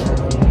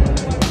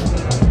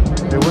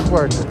 It was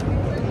worth it.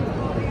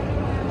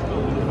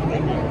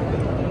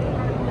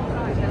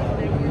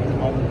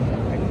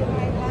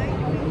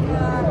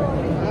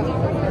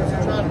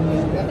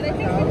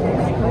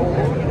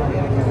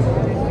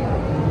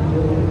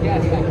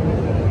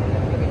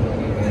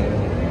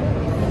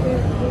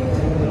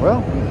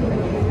 Well,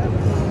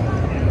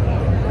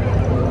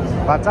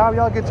 by the time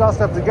y'all get y'all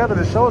stuff together,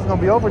 the show is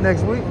gonna be over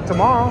next week,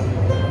 tomorrow. I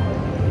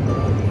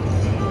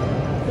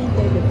think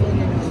they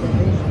depend on the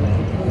vision.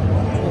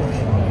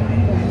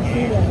 Because you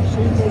see them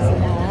shoes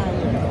and out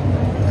here.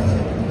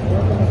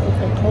 They're going to put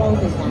their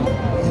clothing out.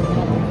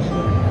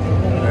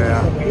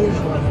 Yeah.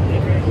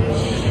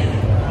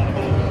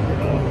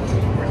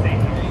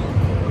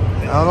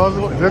 I don't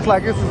know, it looks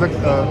like this is a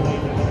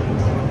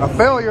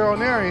failure on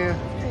their end.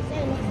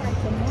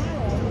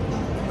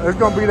 It's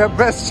gonna be their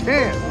best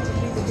chance.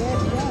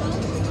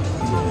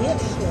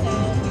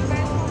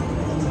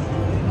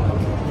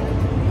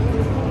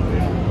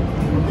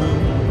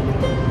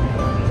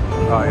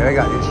 Oh yeah, they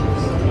got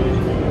issues.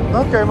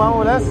 Okay, Mama,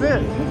 well that's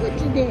it. Look what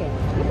you did.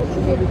 Look what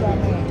you did to that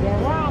man. They're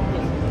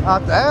robbing. I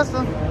asked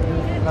him.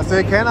 I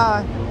said, can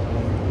I?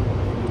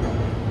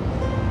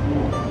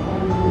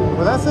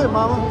 Well, that's it,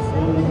 Mama.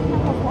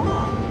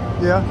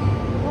 Yeah.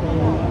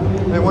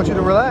 They want you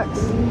to relax.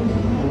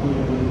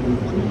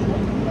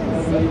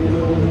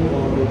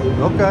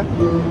 Okay.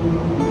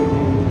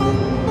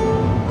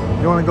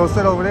 You want to go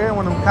sit over there in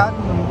one of them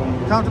cotton, them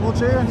comfortable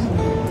chairs?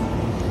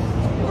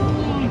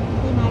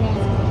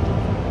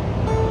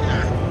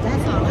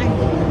 That's all I do.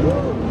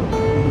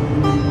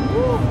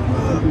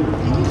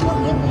 And you go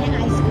get that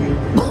ice cream.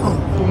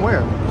 From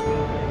where?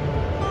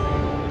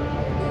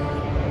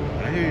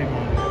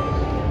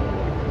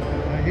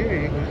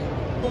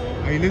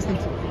 Are you listening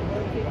to?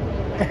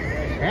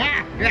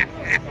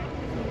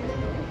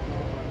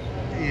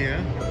 Yeah.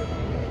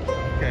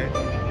 Okay.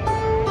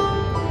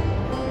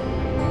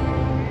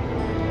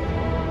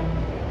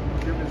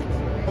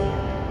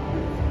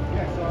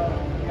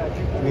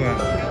 What?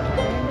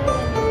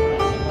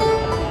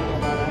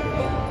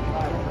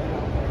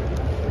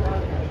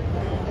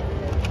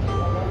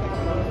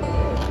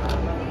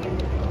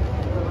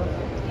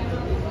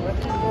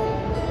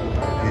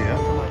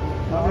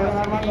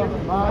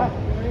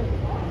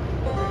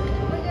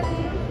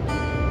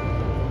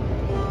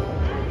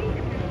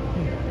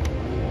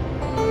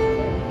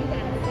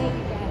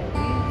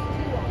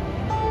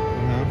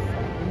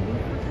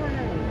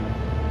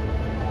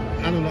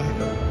 I don't know.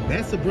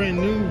 That's a brand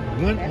new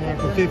one arm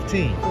for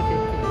 15.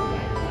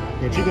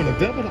 But you're gonna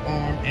double the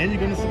arm and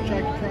you're gonna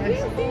subtract the price.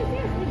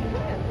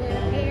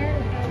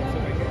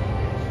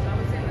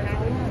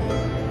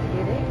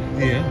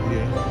 Yeah.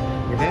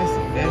 Well, that's.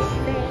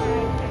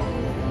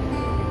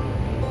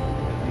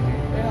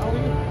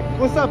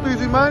 What's up,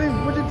 Easy Money?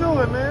 What you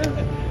doing, man?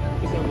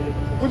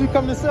 What you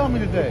come to sell me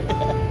today?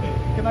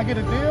 Can I get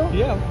a deal?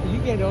 Yeah, you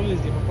get all this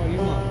before you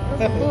know.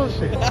 That's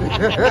bullshit.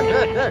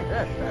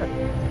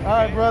 All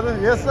right, brother.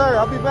 Yes, sir.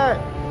 I'll be back.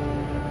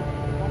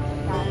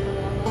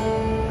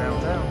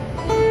 Downtown.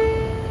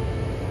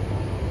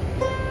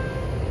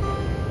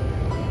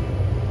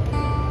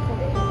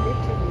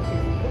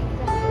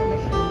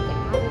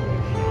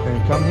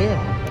 And come here,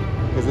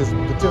 because it's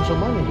potential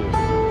money here.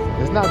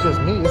 It's not just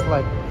me. It's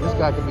like this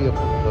guy could be a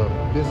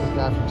business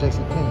guy from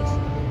JCPenney's.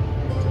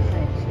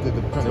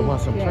 They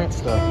want some print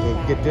stuff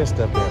to get this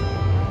stuff in.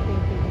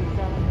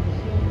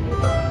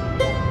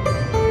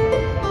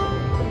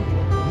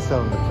 He's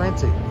selling the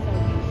printing.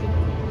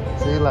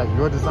 See, like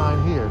your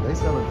design here, they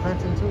selling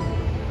printing too.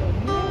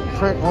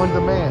 Print on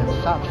demand,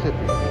 shop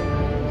shipping.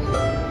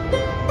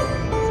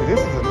 See, this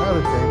is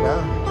another thing,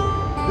 guys.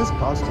 This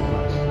costs too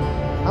much.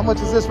 How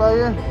much is this right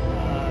here?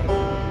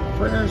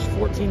 Printer's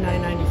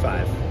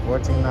 $14,995.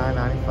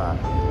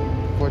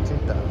 $14,995.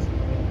 14,000.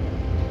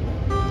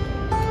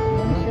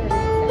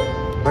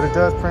 But it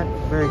does print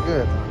very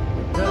good.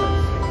 It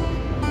does.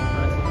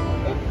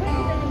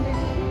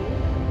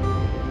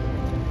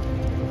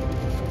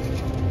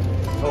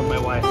 I told my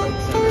wife I'd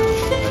send her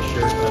a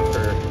shirt of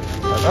her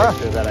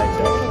picture that I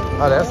took.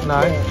 Oh, that's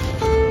nice.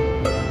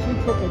 She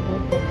took a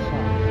good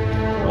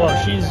picture. Well,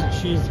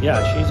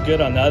 she's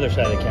good on the other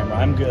side of the camera.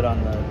 I'm good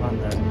on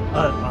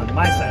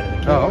my side of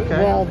the camera. Oh, okay.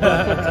 Well, the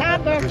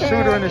photographer The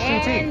shooter and the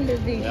shootee. and the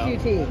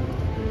shootee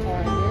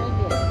are very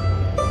good.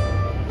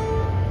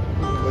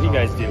 What do you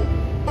guys do?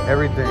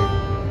 Everything.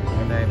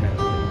 You name it.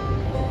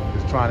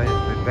 Just trying to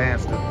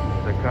advance the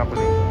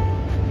company.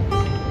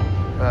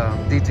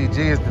 DTG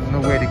is the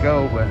new way to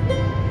go, but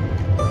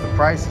the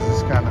prices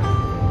is kind of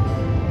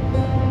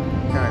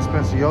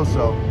expensive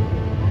also.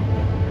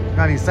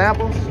 Got any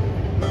samples?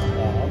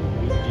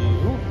 We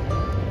do.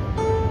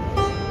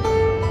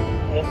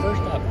 Well,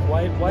 first off,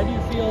 why do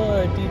you feel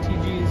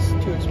DTG is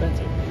too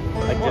expensive?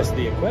 Like just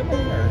the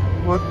equipment, or?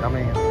 Well, I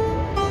mean,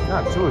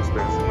 not too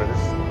expensive, but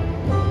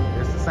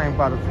it's the same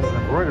about as an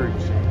embroidery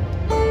machine.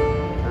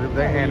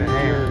 They're hand in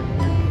hand.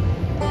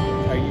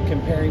 Are you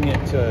comparing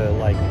it to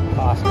like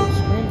cost of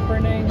screen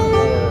printing,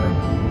 or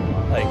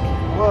like?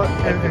 Well,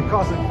 and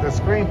cost of the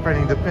screen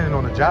printing depending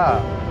on the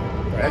job.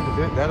 Right.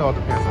 That all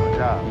depends on the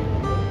job.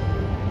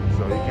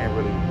 So you can't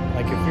really.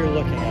 Like if you're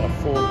looking at a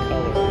full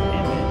color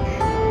image,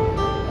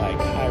 like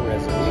high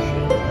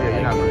resolution,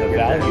 you're not the gonna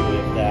value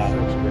of that,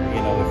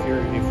 you know,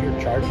 if you're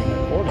charging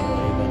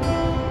accordingly,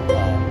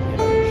 then you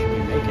know, you should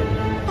be making,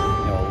 you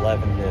know, $11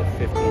 to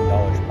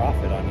 $15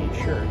 profit on each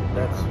shirt.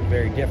 That's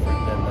very different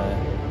than the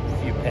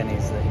few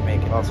pennies that you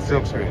make in the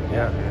screen print.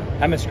 Yeah.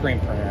 I'm a screen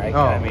printer.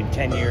 I mean,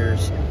 10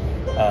 years,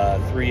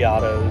 3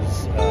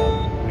 autos.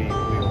 We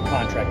were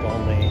contract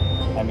only.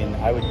 I mean,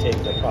 I would take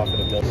the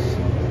profitability.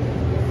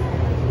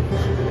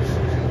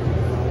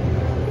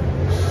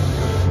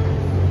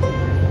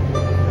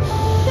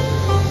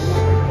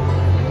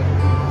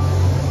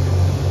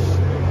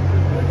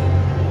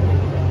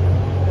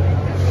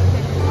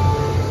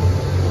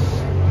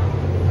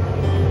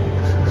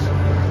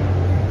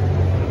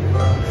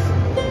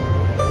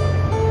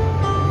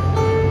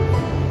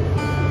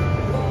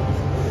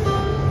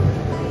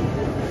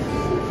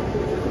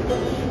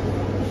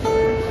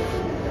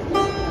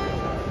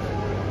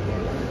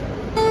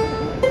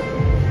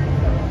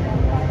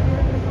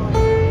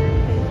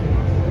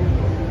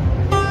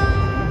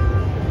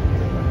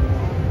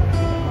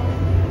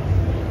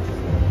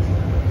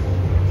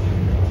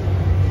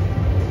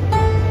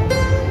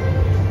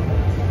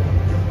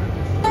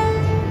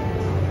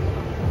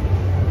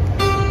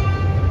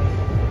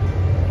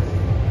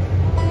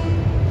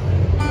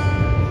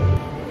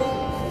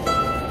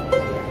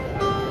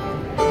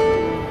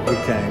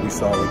 We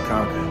saw, we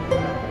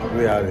conquered.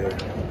 We out here.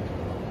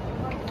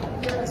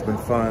 It's been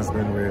fun, it's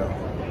been real.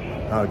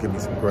 Now give me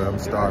some grub, I'm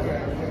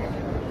starving.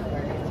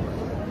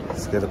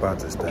 Let's get about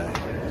this thing.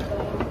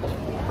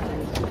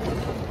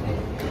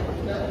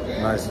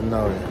 Nice to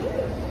know you.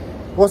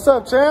 What's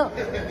up, champ?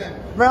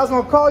 Man, I was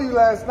gonna call you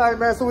last night,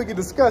 man, so we could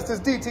discuss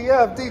this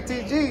DTF,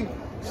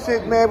 DTG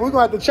shit, man. We're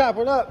gonna have to chop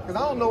it up, because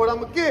I don't know what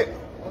I'm gonna get.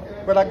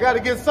 But I gotta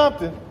get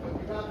something.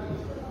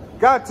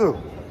 Got to.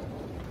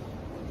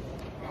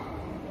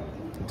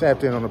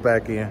 Tapped in on the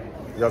back end.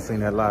 Y'all seen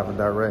that live and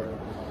direct.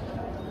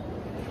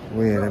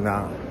 We in and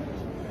out.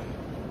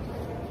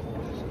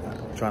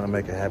 Trying to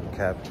make it happen,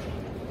 Cap.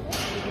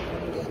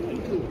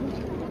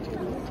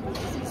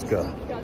 Let's go.